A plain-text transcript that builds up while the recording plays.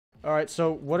All right,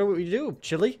 so what do we do,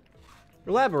 Chili?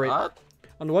 Elaborate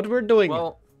on what we're doing.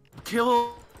 Well,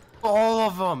 kill all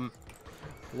of them.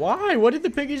 Why? What did the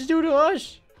piggies do to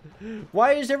us?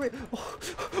 Why is every...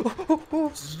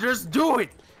 Just do it.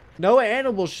 No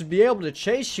animal should be able to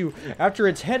chase you after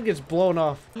its head gets blown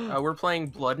off. We're playing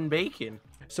Blood and Bacon.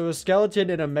 So a skeleton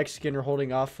and a Mexican are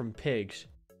holding off from pigs.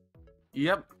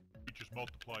 Yep. It just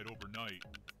multiplied overnight.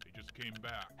 They just came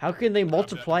back. How can they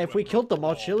multiply if we killed them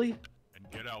all, Chili? And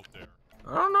get out there.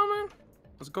 I don't know, man.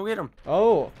 Let's go get them.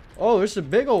 Oh, there's some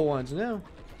big old ones now.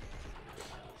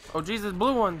 Oh, Jesus,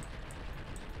 blue one.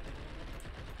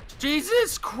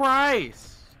 Jesus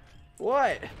Christ.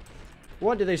 What?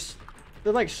 What did they...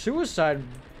 They're like suicide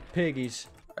piggies.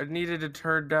 I needed to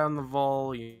turn down the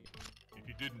volume. If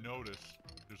you didn't notice,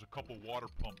 there's a couple water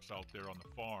pumps out there on the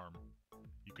farm.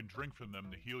 You can drink from them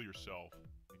to heal yourself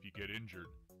if you get injured.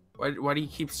 Why do you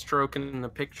keep stroking the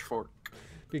pitchfork?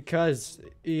 Because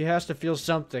he has to feel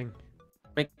something.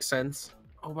 Makes sense.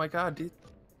 Oh my god, dude.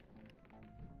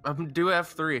 Do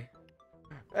F3.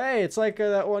 Hey, it's like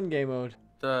that one game mode.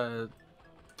 The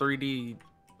 3D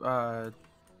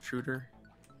shooter.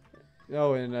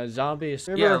 Oh, and zombies.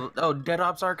 Remember? Yeah, oh, Dead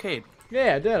Ops Arcade.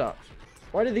 Yeah, Dead Ops.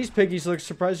 Why do these piggies look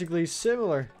surprisingly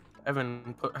similar?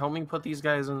 Evan, help me put these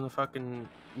guys in the fucking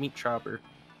meat chopper.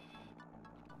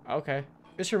 Okay.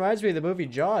 This reminds me of the movie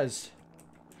Jaws.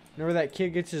 Remember that kid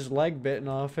gets his leg bitten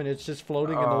off and it's just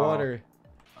floating in the water.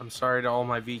 I'm sorry to all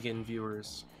my vegan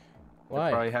viewers. Why?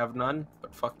 I probably have none,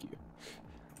 but fuck you.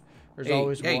 There's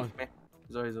always one. Man.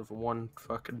 There's always one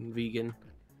fucking vegan.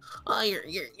 Oh,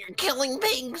 you're killing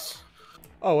pigs.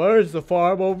 Oh, there's the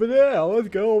farm over there. Let's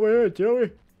go over here,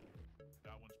 Joey.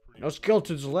 No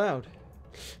skeletons allowed.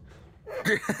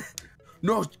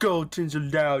 No skeletons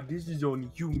allowed. This is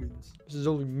only humans. This is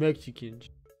only Mexicans.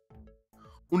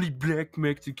 Only black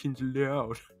Mexicans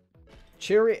allowed.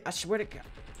 Cherry, I swear to God.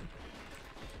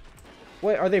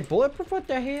 Wait, are they bulletproof? What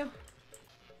the hell?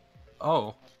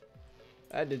 Oh.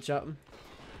 I did something.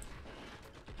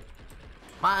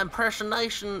 My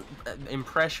impressionation,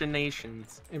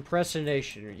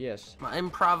 yes. my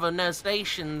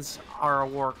improvisations are a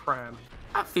war crime.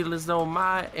 I feel as though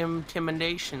my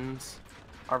intimidations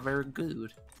are very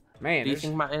good. Man, do you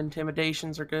think my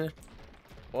intimidations are good?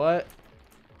 What?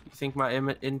 You think my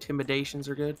intimidations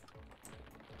are good?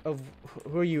 Of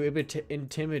who are you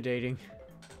intimidating?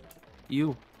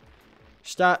 You.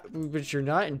 Stop, but you're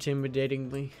not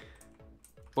intimidating me.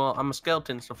 Well, I'm a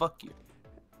skeleton, so fuck you.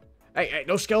 Hey,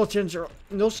 no skeletons or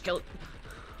no skeleton.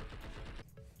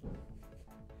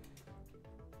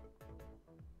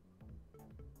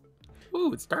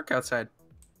 Ooh, it's dark outside.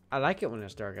 I like it when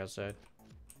it's dark outside.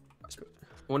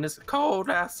 When it's cold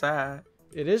outside.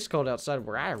 It is cold outside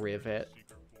where I live at.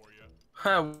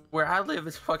 Huh, where I live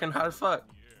is fucking hot as fuck.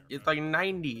 It's like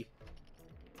 90.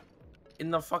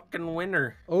 In the fucking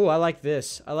winter. Oh, I like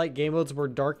this. I like game modes where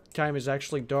dark time is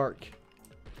actually dark.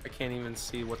 I can't even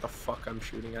see what the fuck I'm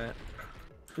shooting at.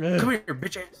 Come here,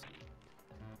 bitch ass.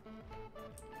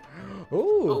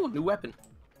 Ooh. Oh, new weapon.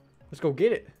 Let's go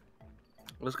get it.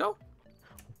 Let's go.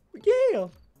 Yeah.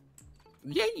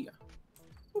 Yeah.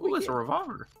 Ooh, it's a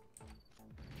revolver.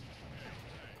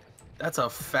 That's a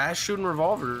fast shooting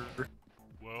revolver.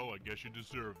 Well, I guess you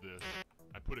deserve this.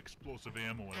 I put explosive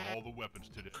ammo in all the weapons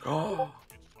today. Oh.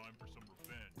 It's time for some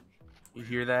revenge. You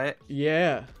hear that?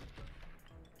 Yeah.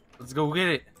 Let's go get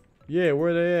it. Yeah,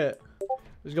 where they at?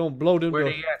 It's gonna blow them. Where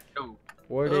they at? Oh.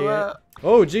 Where they at?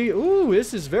 Oh, gee. Ooh,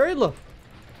 this is very low.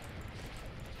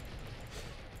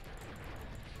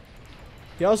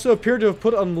 He also appeared to have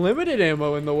put unlimited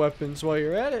ammo in the weapons while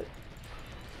you're at it.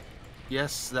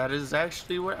 Yes, that is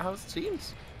actually how it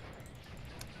seems.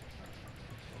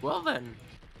 Well then.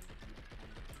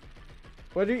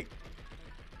 What do you...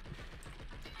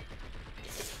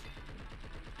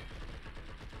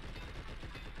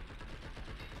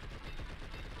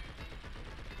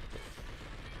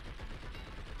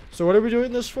 So what are we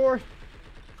doing this for?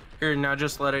 Here, now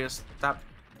just let it stop.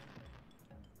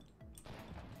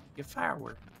 Get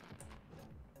firework.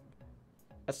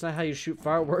 That's not how you shoot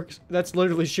fireworks. That's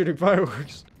literally shooting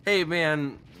fireworks. Hey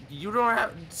man, you don't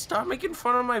have stop making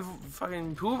fun of my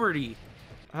fucking puberty.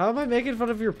 How am I making fun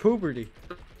of your puberty?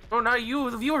 Oh, not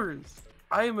you, the viewers.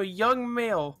 I am a young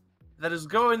male that is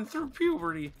going through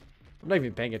puberty. I'm not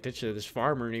even paying attention to this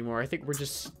farmer anymore. I think we're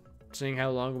just seeing how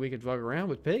long we could fuck around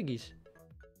with piggies.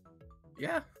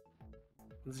 Yeah.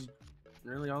 This is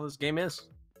really all this game is.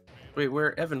 Wait,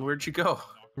 where'd you go?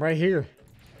 I'm right here.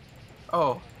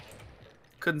 Oh.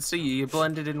 Couldn't see you. You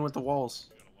blended in with the walls.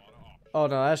 Oh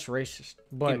no, that's racist.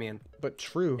 But hey, man. But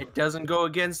true. It doesn't go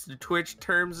against the Twitch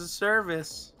terms of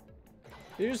service.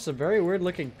 These are some very weird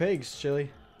looking pigs,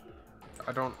 Chili.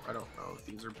 I don't know if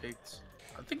these are pigs.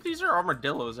 I think these are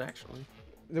armadillos, actually.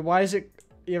 Then why is it?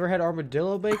 You ever had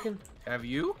armadillo bacon? Have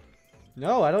you?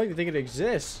 No, I don't even think it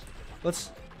exists. Let's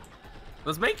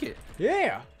make it.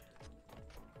 Yeah.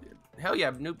 Hell yeah,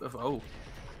 noob. Oh.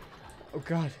 Oh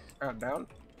God. Down.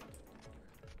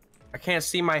 I can't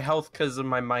see my health because of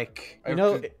my mic. You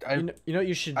know what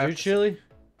you should do, Chili?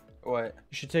 What?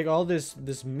 You should take all this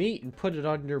meat and put it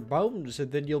on your bones,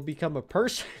 and then you'll become a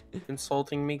person.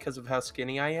 Insulting me because of how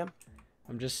skinny I am?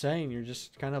 I'm just saying, you're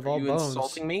just kind of Are all you bones.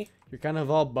 insulting me? You're kind of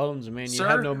all bones, man. You Sir,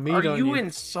 have no meat on you. Are you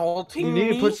insulting me? You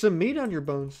need to put some meat on your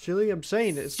bones, Chili. I'm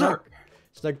saying it's Sir.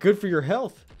 not good for your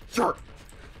health. Sir,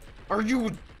 are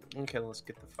you? Okay, let's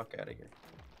get the fuck out of here.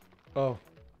 Oh,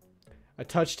 I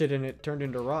touched it and it turned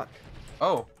into rock.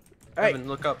 Oh, hey. Evan,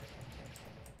 look up.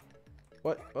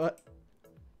 What?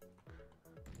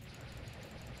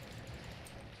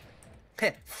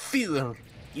 Fool,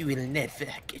 you will never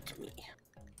get me.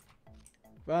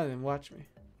 Well, then watch me.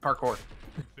 Parkour.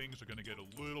 Things are gonna get a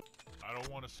little. I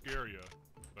don't want to scare you,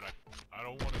 but I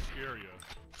don't want to scare you.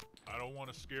 I don't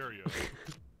want to scare you.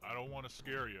 I don't want to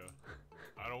scare you.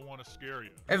 I don't want to scare you.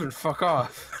 Evan, fuck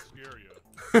off. Scare you.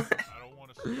 I don't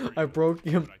want to scare you. I broke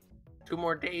him. 2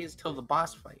 more days till the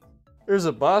boss fight. There's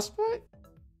a boss fight?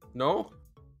 No?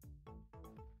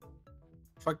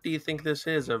 Fuck do you think this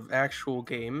is? An actual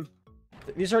game?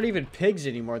 These aren't even pigs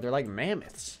anymore. They're like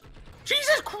mammoths.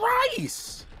 Jesus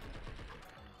Christ!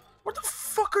 Where the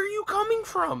fuck are you coming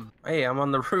from? Hey, I'm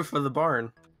on the roof of the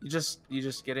barn. You just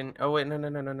get in. Oh wait, no. I know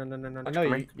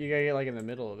you gotta get like in the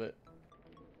middle of it.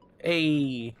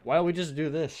 Hey, Why don't we just do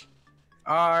this?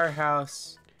 our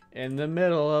house. In the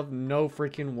middle of no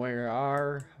freaking where.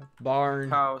 Our barn.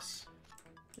 House.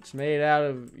 It's made out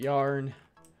of yarn.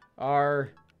 Our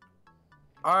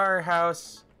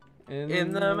house.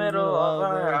 In the middle of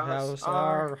our house.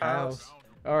 Our house.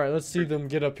 Alright, let's see them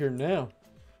get up here now.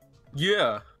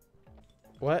 Yeah.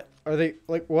 What? Are they,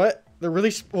 like, what? They're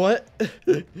really, what?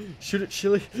 Shoot it,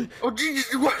 Chili. Oh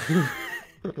Jesus! What?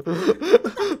 What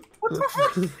the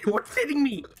fuck? What's hitting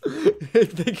me?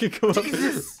 They could come up.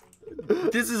 Jesus!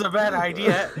 This is a bad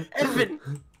idea. Evan!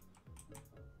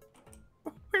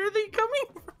 Where are they coming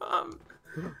from?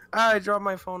 I dropped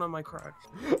my phone on my crotch.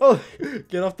 Oh,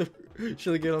 get off the,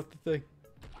 Chili, get off the thing.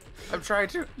 I'm trying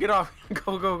to. Get off.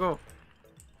 Go.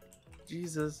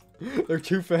 Jesus. They're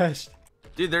too fast.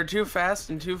 Dude, they're too fast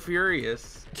and too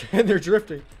furious. And they're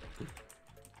drifting.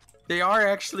 They are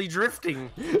actually drifting.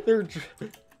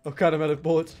 Oh god, I'm out of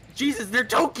bullets. Jesus, they're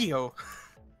Tokyo.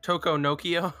 Toko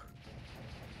Nokio.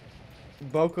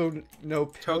 Boku no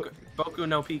Boku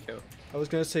no Pico. I was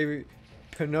gonna say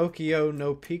Pinocchio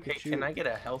no Pikachu. Hey, can I get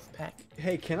a health pack?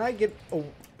 Hey, can I get a...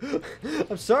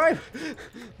 I'm sorry.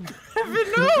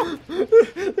 Evan, no!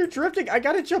 They're drifting. I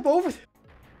gotta jump over them.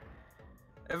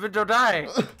 Evan, don't die.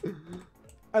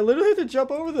 I literally have to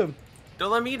jump over them.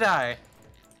 Don't let me die.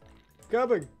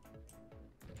 Coming.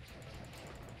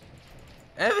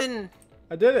 Evan!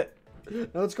 I did it.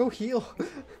 Now let's go heal.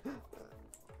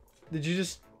 Did you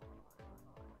just...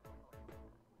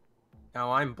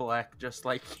 Now I'm black, just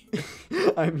like you.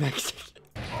 I'm Mexican.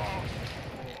 Oh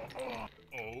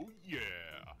yeah.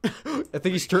 I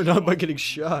think he's turned on by getting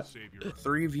shot.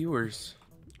 3 viewers.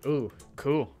 Ooh,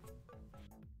 cool.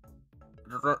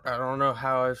 I don't know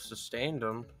how I've sustained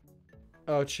them.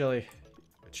 Oh, Chili,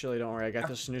 don't worry. I got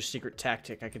this new secret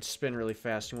tactic. I can spin really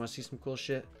fast. You want to see some cool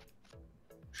shit?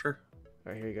 Sure.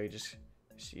 All right, here you go. You just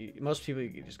see. Most people,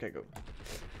 you just gotta go.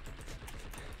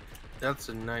 That's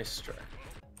a nice try.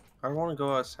 I want to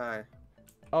go outside.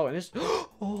 Oh, and this.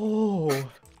 Oh.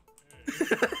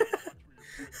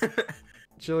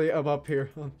 Chili, I'm up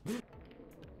here.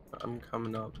 I'm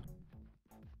coming up.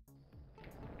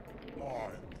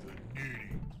 I'm the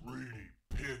needy, greedy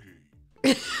piggy.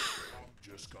 I'm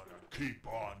just gonna keep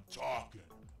on talking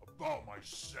about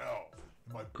myself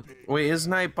and my big... Wait, is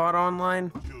Nightbot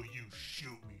online? Until you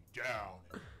shoot me down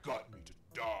and gut me to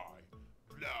die.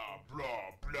 Blah,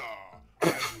 blah, blah. I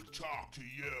will talk to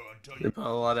you until They you... put a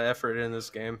lot of effort in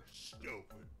this game.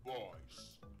 Stupid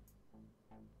voice.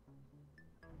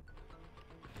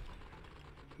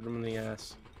 Put him in the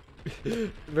ass.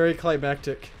 Very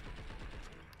climactic.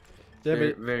 Damn Very,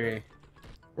 it. very.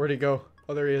 Where'd he go?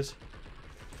 Oh, there he is.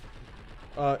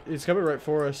 He's coming right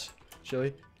for us,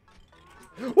 Chili.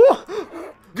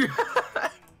 Oh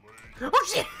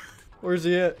shit! Where's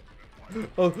he at?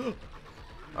 Oh,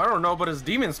 I don't know, but his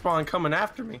demon spawn coming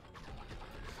after me.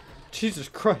 Jesus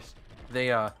Christ. They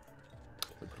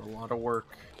put a lot of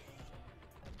work.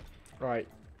 Right.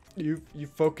 You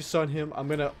focus on him. I'm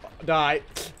gonna die.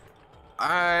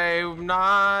 I'm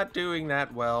not doing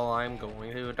that well. I'm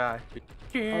going to die.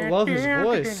 I love his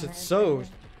voice. It's so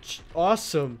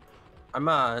awesome. I'm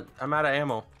out of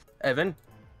ammo. Evan,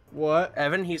 What?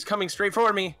 Evan, he's coming straight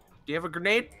for me. Do you have a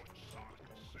grenade?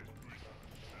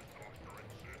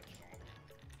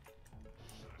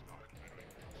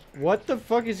 What the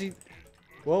fuck is he?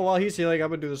 Well, while he's healing, I'm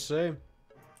gonna do the same.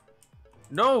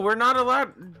 No, we're not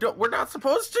allowed. We're not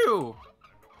supposed to.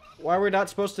 Why are we not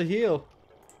supposed to heal?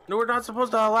 No, we're not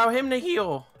supposed to allow him to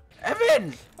heal.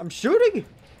 Evan! I'm shooting!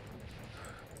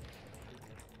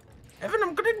 Evan,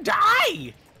 I'm gonna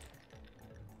die!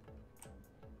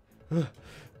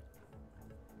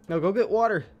 No, go get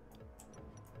water.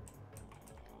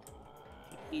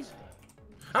 He's...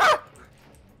 Ah!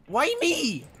 Why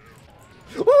me?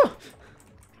 Ah!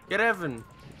 Get Evan.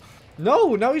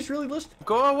 No, now he's really listening.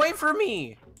 Go away from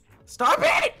me. Stop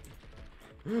it!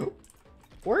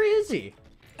 Where is he?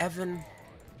 Evan.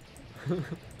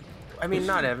 I mean,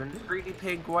 not Evan. Greedy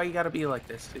pig, why you gotta be like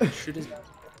this? Shoot his...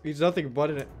 He's nothing but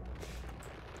in it.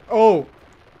 Oh!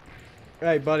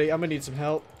 Hey, buddy, I'm gonna need some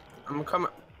help. I'm coming.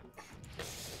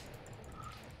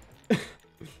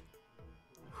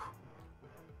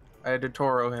 I had to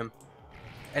Toro him.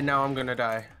 And now I'm gonna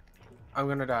die. I'm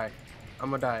gonna die. I'm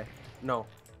gonna die. No.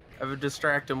 I would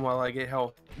distract him while I get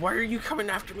help. Why are you coming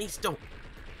after me still?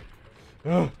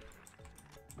 Oh.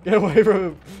 Get away from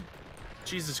him.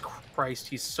 Jesus Christ,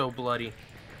 he's so bloody.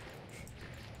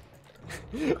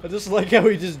 I just like how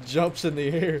he just jumps in the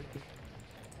air.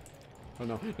 Oh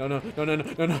no, no, no, no, no,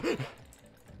 no, no, no.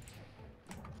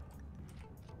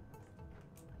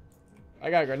 I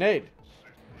got a grenade.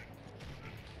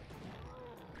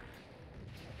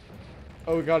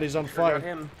 Oh god, he's on fire.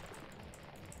 Him.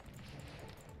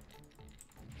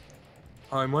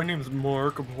 Hi, my name's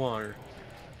Markiplier.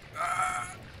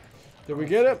 Did we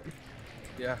get him?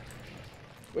 Yeah.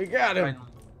 We got him.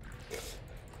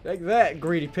 Like that,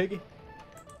 greedy piggy.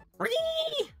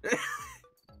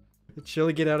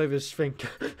 Chili, get out of his sphincter.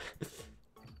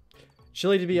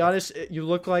 Chili, to be honest, you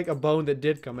look like a bone that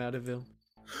did come out of him.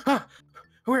 Huh.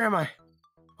 Where am I?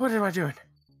 What am I doing?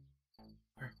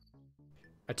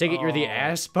 I take it you're the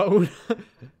ass bone?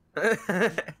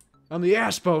 I'm the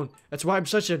ass bone. That's why I'm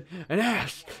such an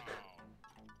ass.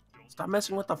 Stop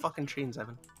messing with the fucking chains,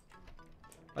 Evan.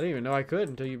 I didn't even know I could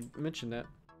until you mentioned that.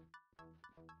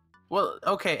 Well,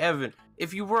 okay, Evan.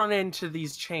 If you run into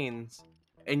these chains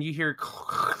and you hear...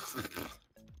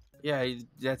 yeah,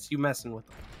 that's you messing with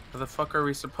them. How the fuck are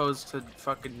we supposed to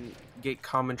fucking get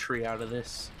commentary out of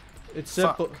this? It's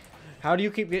simple. Fuck. How do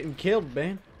you keep getting killed,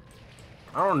 man?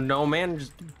 I don't know, man.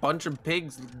 Just a bunch of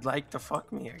pigs like to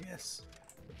fuck me, I guess.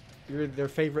 You're their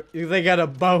favorite. They got a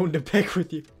bone to pick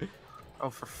with you. Oh,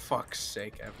 for fuck's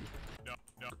sake, Evan. No,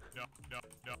 no, no, no,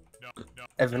 no, no, no.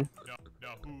 Evan.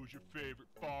 Now who's your favorite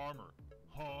farmer?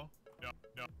 Huh? No,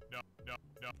 no, no, no,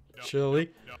 no, no.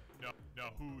 Chili. No, no, no,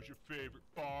 who's your favorite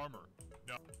farmer?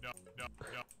 No, no, no,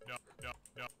 no, no, no,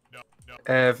 no, no,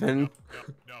 no. Evan. No,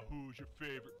 no, who's your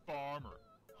favorite farmer?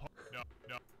 Huh? No,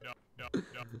 no, no, no,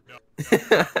 no, no,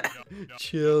 no, no.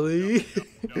 Chili.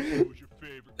 No, who's your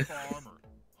favorite farmer?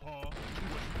 Huh?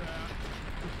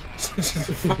 What's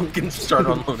that? Fucking start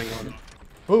unloading on him.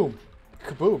 Boom.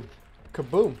 Kaboom.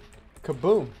 Kaboom.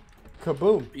 Kaboom.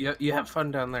 Kaboom. You have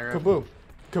fun down there, Evan. Kaboom.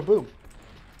 Kaboom.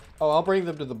 Oh, I'll bring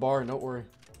them to the barn. Don't worry.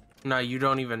 No, you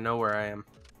don't even know where I am.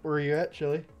 Where are you at,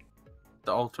 Chili?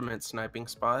 The ultimate sniping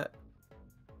spot.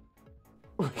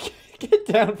 Get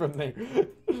down from there.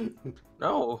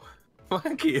 No.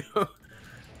 Fuck you.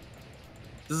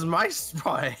 This is my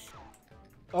spot.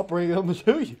 I'll bring them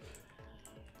to you.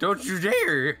 Don't you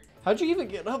dare. How'd you even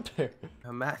get up there?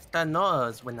 The master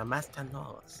knows when the master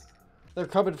knows. They're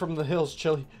coming from the hills,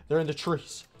 Chili. They're in the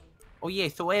trees. Oh yeah,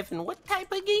 so Evan, what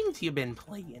type of games you been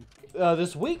playing?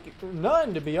 This week,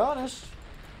 none, to be honest.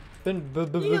 Been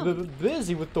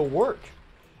busy with the work.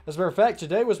 As a matter of fact,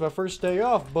 today was my first day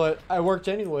off, but I worked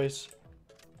anyways.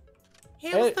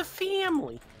 How's the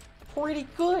family? Pretty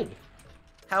good.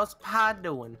 How's Pa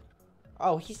doing?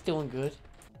 Oh, he's doing good.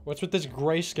 What's with this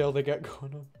grayscale they got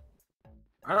going on?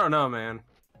 I don't know, man.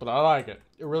 But I like it.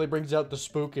 It really brings out the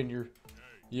spook in you.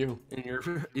 In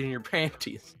your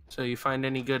panties. So you find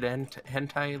any good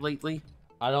hentai lately?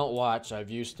 I don't watch. I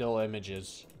view still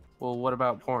images. Well, what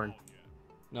about porn?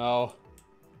 No.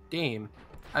 Damn.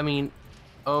 I mean,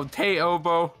 oh, hey,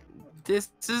 Obo. This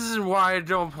is why I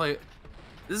don't play.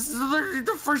 This is literally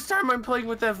the first time I'm playing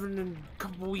with Evan in a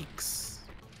couple weeks.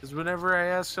 Because whenever I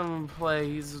ask him to play,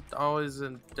 he's always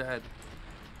dead.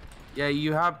 Yeah,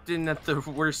 you hopped in at the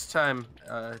worst time,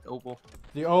 Opal.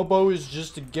 The oboe is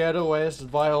just a ghetto-ass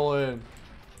violin.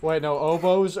 Wait, no,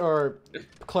 oboes are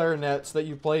clarinets that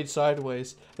you played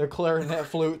sideways. They're clarinet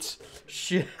flutes.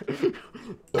 Shit.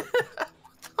 What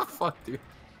the fuck, dude?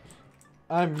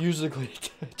 I'm musically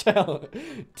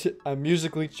I'm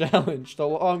musically challenged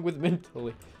along with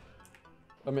mentally.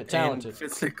 I mean talented. And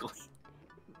physically.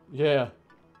 Yeah.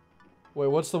 Wait,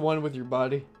 what's the one with your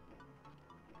body?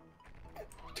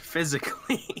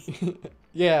 Physically.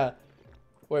 Yeah.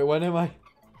 Wait, what am I?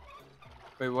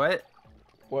 Wait, what?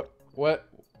 What?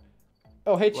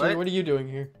 Oh, hey, Chili, What? what are you doing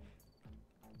here?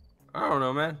 I don't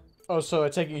know, man. Oh, so I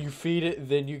take it you feed it,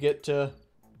 then you get to...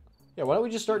 Yeah, why don't we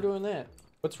just start doing that?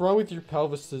 What's wrong with your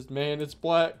pelvises, man? It's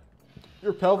black.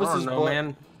 Your pelvis I don't is know, black.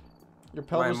 man. Your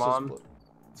pelvis My mom, is black.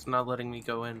 it's not letting me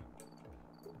go in.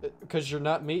 Because you're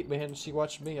not meat, man. She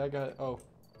watched me. I got... Oh.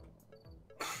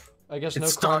 I guess It no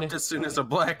stopped carne. as soon as a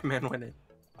black man went in.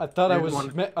 I thought I You're was...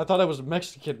 one- I thought I was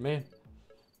Mexican, man.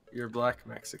 You're black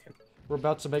Mexican. We're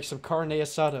about to make some carne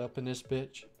asada up in this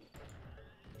bitch.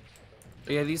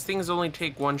 But yeah, these things only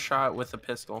take one shot with a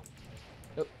pistol.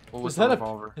 Or with Is a that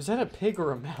revolver. is that a pig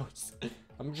or a mouse?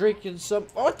 I'm drinking some...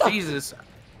 Oh, what the... Jesus.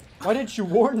 Why didn't you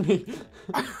warn me?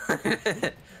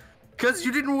 Cause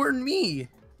you didn't warn me.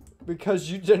 Because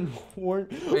you didn't warn...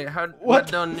 Wait, how? What? What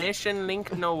donation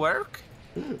link no work?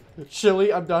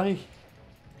 Chili, I'm dying.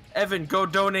 Evan, go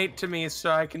donate to me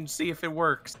so I can see if it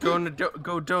works. Go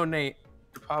donate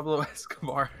to Pablo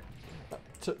Escobar.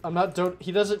 I'm not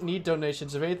he doesn't need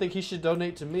donations. If anything, he should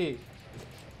donate to me.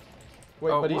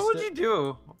 Wait, Oh, but he's what would you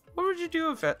do? What would you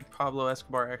do if Pablo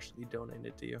Escobar actually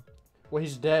donated to you? Well,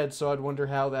 he's dead, so I'd wonder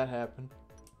how that happened.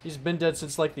 He's been dead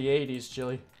since like the 80s,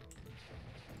 Chili.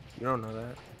 You don't know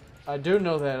that. I do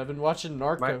know that. I've been watching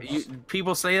Narcos.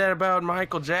 People say that about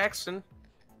Michael Jackson.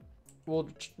 Well,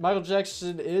 Michael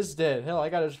Jackson is dead. Hell, I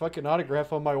got his fucking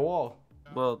autograph on my wall.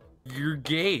 Well, you're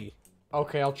gay.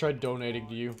 Okay, I'll try donating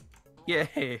to you.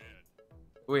 Yay.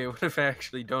 Wait, what if it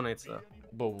actually donates though?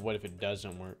 But what if it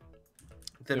doesn't work?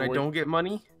 Then Then I don't get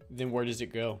money? Then where does it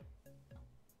go?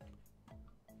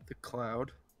 The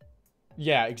cloud.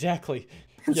 Yeah, exactly.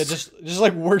 Yeah, just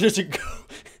like where does it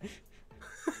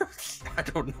go? I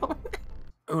don't know.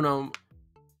 Uno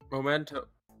momento.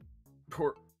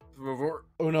 Por favor.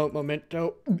 Uno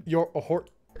momento. You're a whore.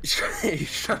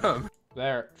 Shut up.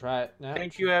 There, try it now.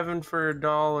 Thank you, Evan, for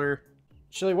 $1.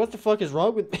 Chili, what the fuck is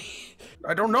wrong with me?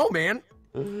 I don't know, man.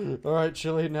 Alright,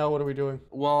 Chili, now what are we doing?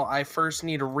 Well, I first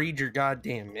need to read your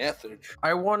goddamn message.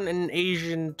 I want an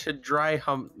Asian to dry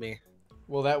hump me.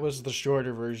 Well, that was the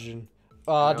shorter version.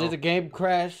 No. Did the game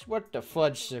crash? What the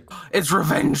fudge sickle? It's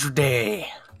Revenge Day.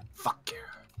 Fuck you.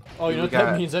 Oh, you know what got-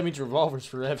 that means? That means revolvers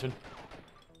for Evan.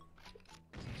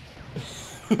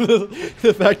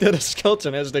 The fact that a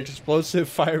skeleton has an explosive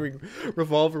firing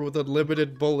revolver with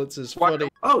unlimited bullets is What? funny.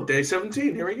 Oh, day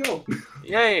 17. Here we go.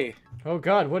 Yay. Oh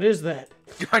god, what is that?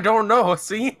 I don't know,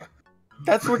 see?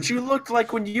 That's what you looked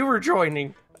like when you were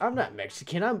joining. I'm not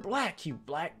Mexican, I'm black, you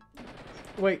black.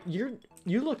 Wait, you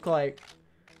look like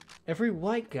every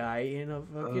white guy in a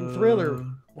fucking thriller.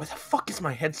 Why the fuck is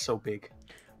my head so big?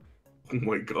 Oh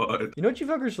my god. You know what you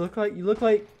fuckers look like? You look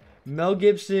like Mel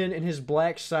Gibson and his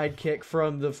black sidekick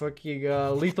from the fucking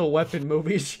Lethal Weapon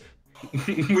movies.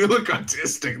 We look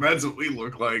autistic. That's what we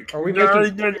look like. Are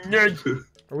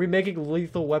we making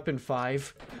Lethal Weapon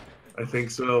 5? I think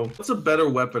so. What's a better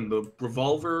weapon, the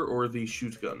revolver or the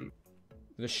shoot gun?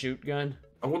 The shoot gun?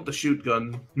 I want the shoot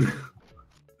gun. Oh,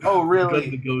 The gun really?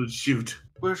 that goes shoot.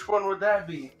 Which one would that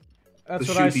be? That's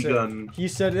The what I shooty said. gun. He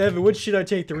said, Evan, which should I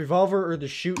take, the revolver or the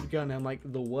shoot gun? I'm like,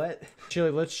 the what? Chili,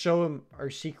 let's show him our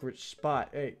secret spot.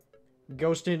 Hey,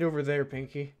 go stand over there,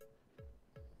 Pinky.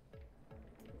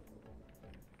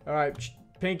 Alright,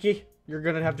 Pinky, you're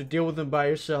gonna have to deal with him by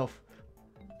yourself.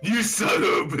 You son of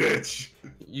a bitch!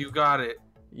 You got it.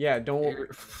 Yeah, don't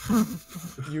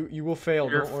you will fail,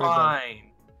 You're don't worry about it. fine.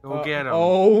 Go get him.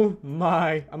 Oh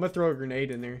my. I'm gonna throw a grenade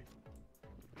in there.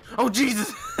 Oh,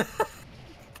 Jesus!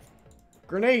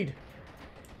 Grenade!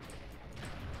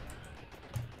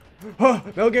 Oh,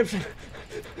 Mel Gibson!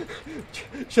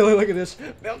 Chili, look at this.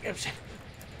 Mel Gibson!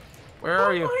 Where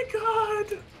are you? Oh my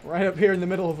god! Right up here in the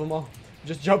middle of them all.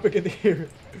 Just jumping in the air.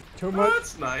 Too much?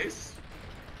 That's nice.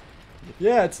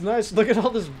 Yeah, it's nice. Look at all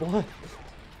this blood.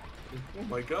 Oh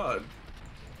my god.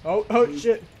 Oh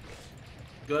shit.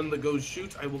 Gun that goes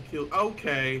shoot, I will kill.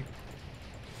 Okay.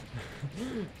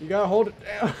 You gotta hold it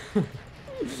down.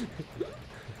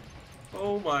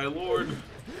 Oh my lord.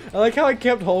 I like how I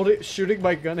kept shooting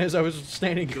my gun as I was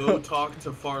standing Go up. talk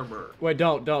to farmer. Wait,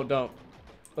 don't.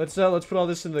 Let's put all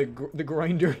this in the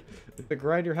grinder. The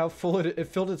grinder, how full it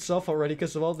filled itself already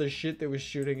because of all the shit that was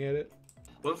shooting at it.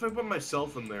 What if I put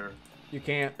myself in there? You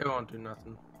can't. It won't do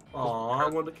nothing. Aw, I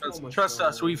want to kill myself. Trust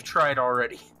us, we've tried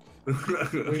already.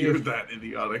 You're that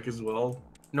idiotic as well.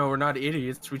 No, we're not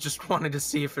idiots. We just wanted to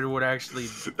see if it would actually.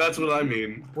 That's what I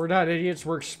mean. We're not idiots.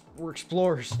 We're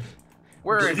explorers.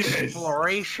 We're Yes.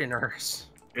 explorationers.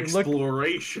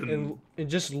 Exploration. And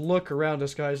just look around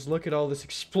us, guys. Look at all this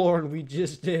exploring we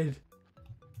just did.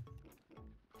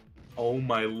 Oh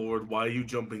my lord, why are you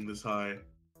jumping this high?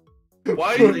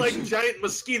 Why are you like giant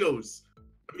mosquitoes?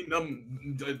 I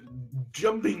mean,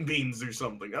 jumping beans or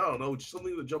something. I don't know, just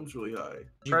something that jumps really high.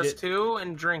 Press 2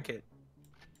 and drink it.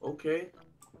 Okay.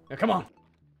 Now, come on.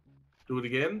 Do it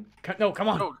again? No, come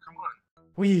on. Oh, come on.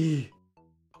 Wee.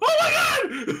 Oh my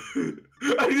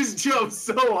god! I just jumped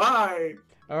so high!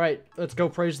 Alright, let's go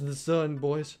praise the sun,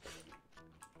 boys.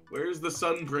 Where's the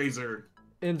sun praiser?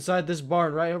 Inside this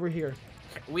barn, right over here.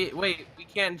 Wait, we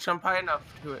can't jump high enough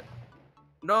to it.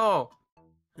 No.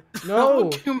 No.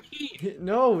 What do you mean?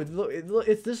 No, look,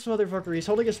 it's this motherfucker. He's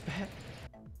holding us back.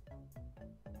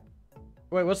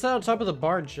 Wait, what's that on top of the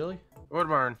barn, Chili? What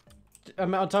barn?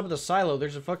 I'm on top of the silo.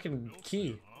 There's a fucking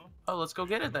key. Oh, let's go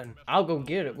get it then. I'll go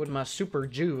get it with my super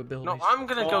Jew abilities. No, I'm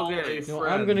gonna go get Call it. a No,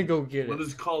 I'm gonna go get What it.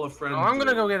 does call a friend? No, I'm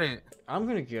gonna do? go get it. I'm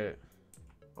gonna get it.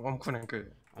 I'm gonna get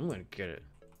it. I'm gonna get it.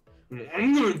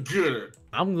 I'm gonna get it.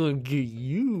 I'm gonna get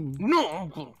you. No, I'm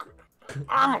gonna get it.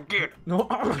 I'm gonna get it. No,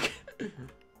 I'm gonna get it.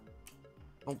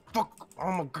 Oh, fuck.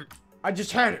 I'm gonna get it. I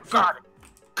just had it. Got it.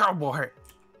 Cowboy hat.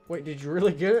 Wait, did you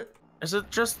really get it? Is it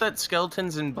just that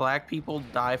skeletons and black people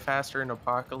die faster in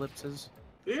apocalypses?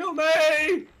 Heal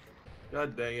me!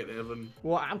 God dang it, Evan.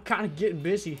 Well, I'm kind of getting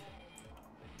busy.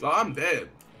 Oh, I'm dead.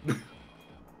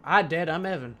 I dead. I'm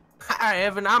Evan. Hi,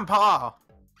 Evan. I'm Paul.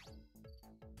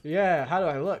 Yeah, how do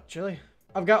I look, Chili?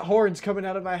 I've got horns coming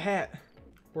out of my hat.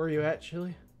 Where are you at,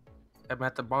 Chili? I'm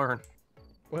at the barn.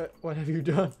 What have you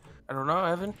done? I don't know,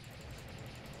 Evan.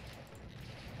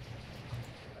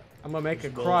 I'm gonna make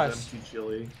a Skull cross. empty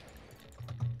chili.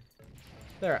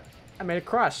 There, I made a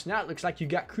cross. Now it looks like you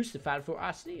got crucified for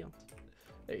our sins.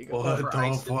 There you go. What the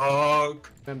Christ.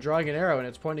 fuck? I'm drawing an arrow and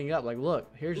it's pointing up. Like, look,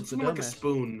 here's Looks the more like a dumbass.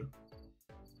 spoon.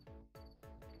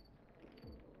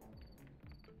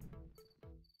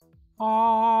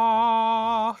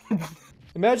 Aww.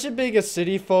 Imagine being a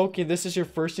city folk and this is your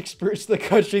first experience in the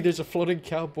country. There's a floating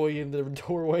cowboy in the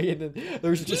doorway, and then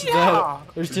there's just that.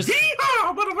 There's just,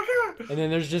 Yeehaw, motherfucker! and then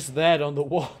there's just that on the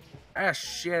wall. Ah,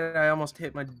 shit. I almost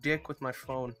hit my dick with my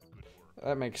phone.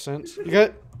 That makes sense.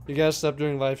 You gotta stop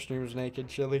doing live streams naked,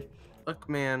 Chili. Look,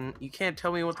 man. You can't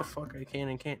tell me what the fuck I can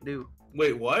and can't do.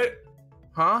 Wait, what?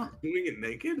 Huh? Doing it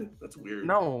naked? That's weird.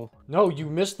 No. No, you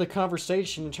missed the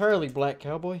conversation entirely, Black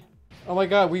Cowboy. Oh my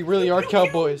god, we really are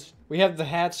cowboys. We have the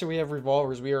hats and we have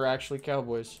revolvers. We are actually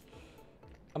cowboys.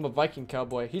 I'm a Viking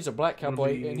cowboy. He's a black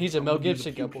cowboy, and he's a Mel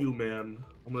Gibson cowboy. Pew man.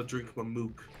 I'm gonna drink my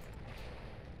mook.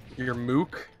 Your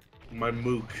mook? My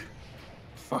mook.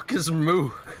 Fuck is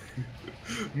mook?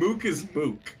 Mook is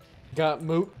mook. Got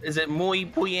moot. Is it muy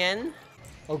bien?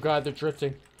 Oh god, they're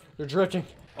drifting. They're drifting.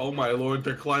 Oh my lord,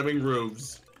 they're climbing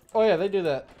roofs. Oh yeah, they do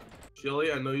that.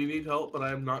 Chili, I know you need help, but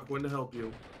I am not going to help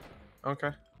you.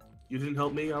 Okay. You didn't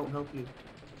help me, I won't help you.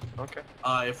 Okay.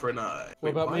 Eye for an eye.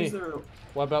 What about why me? is there...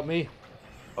 What about me?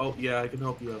 Oh, yeah, I can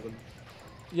help you, Evan.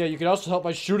 Yeah, you can also help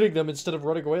by shooting them instead of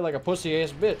running away like a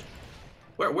pussy-ass bitch.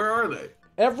 Where are they?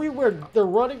 Everywhere, they're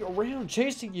running around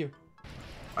chasing you.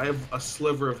 I have a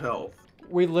sliver of health.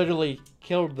 We literally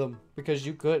killed them because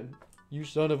you couldn't. You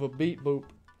son of a beat boop.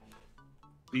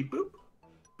 Beep boop?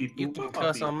 Beep You boop. can bop,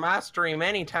 cuss beep. on my stream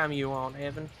anytime you want,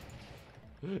 Evan.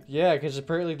 Yeah, because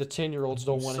apparently the 10-year-olds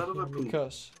don't You want son to of a hear me poop.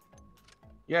 cuss.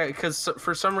 Yeah, because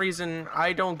for some reason,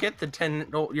 I don't get the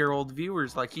 10-year-old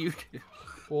viewers like you do.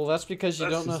 Well, that's because you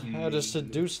That's don't know just how to mean.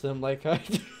 seduce them like I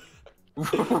do.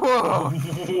 Whoa.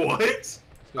 What?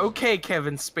 Okay,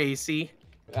 Kevin Spacey.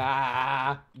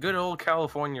 Ah, Good old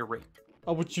California rape.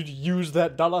 I want you to use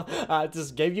that dollar I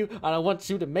just gave you, and I want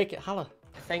you to make it holla.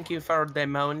 Thank you for the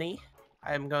money.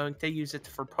 I'm going to use it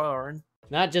for porn.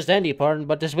 Not just any porn,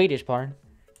 but the Swedish porn.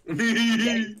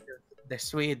 The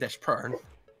Swedish porn.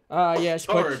 Yes,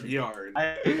 but Hard yard.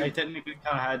 I technically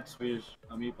kind of had Swedish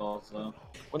meatballs, so.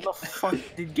 When the fuck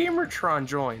did Gamertron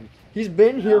join? he's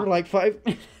been here like 5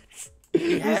 minutes.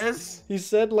 Yes. He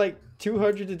said like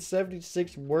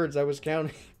 276 words. I was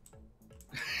counting.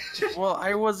 Well,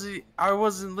 I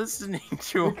wasn't listening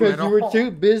to him Because at you were all.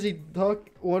 too busy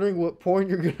wondering what porn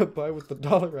you're gonna buy with the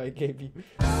dollar I gave you.